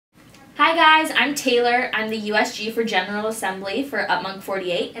Hi guys, I'm Taylor. I'm the USG for General Assembly for UPMUNC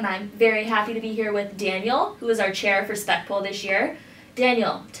 48, and I'm very happy to be here with Daniel, who is our chair for SPECPOL this year.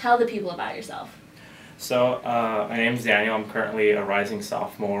 Daniel, tell the people about yourself. So, my name is Daniel. I'm currently a rising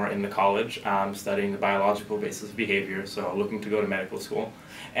sophomore in the college. I'm studying the biological basis of behavior, so looking to go to medical school.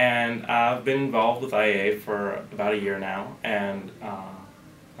 And I've been involved with IAA for about a year now, and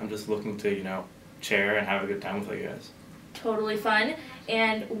I'm just looking to, chair and have a good time with you guys. Totally fun.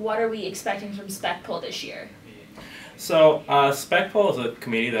 And what are we expecting from SPECPOL this year? So, SPECPOL is a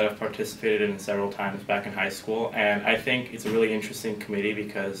committee that I've participated in several times back in high school, and I think it's a really interesting committee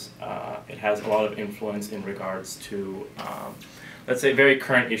because it has a lot of influence in regards to, let's say, very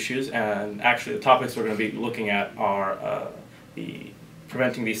current issues. And actually, the topics we're going to be looking at are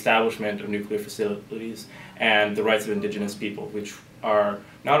preventing the establishment of nuclear facilities and the rights of indigenous people, which are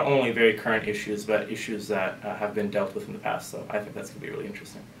not only very current issues, but issues that have been dealt with in the past. So I think that's going to be really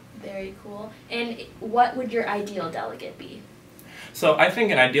interesting. Very cool. And what would your ideal delegate be? So I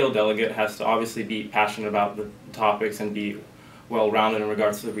think an ideal delegate has to obviously be passionate about the topics and be well-rounded in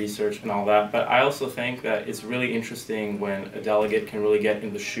regards to the research and all that, but I also think that it's really interesting when a delegate can really get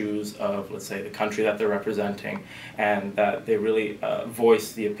in the shoes of, let's say, the country that they're representing, and that they really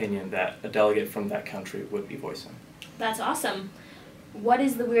voice the opinion that a delegate from that country would be voicing. That's awesome. What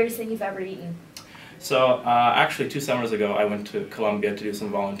is the weirdest thing you've ever eaten? So actually 2 summers ago I went to Colombia to do some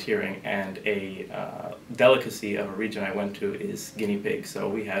volunteering, and a delicacy of a region I went to is guinea pig, so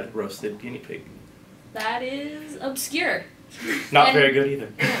we had roasted guinea pig. That is obscure. Not very good either.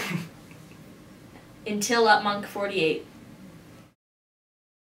 Until UPMUNC 48.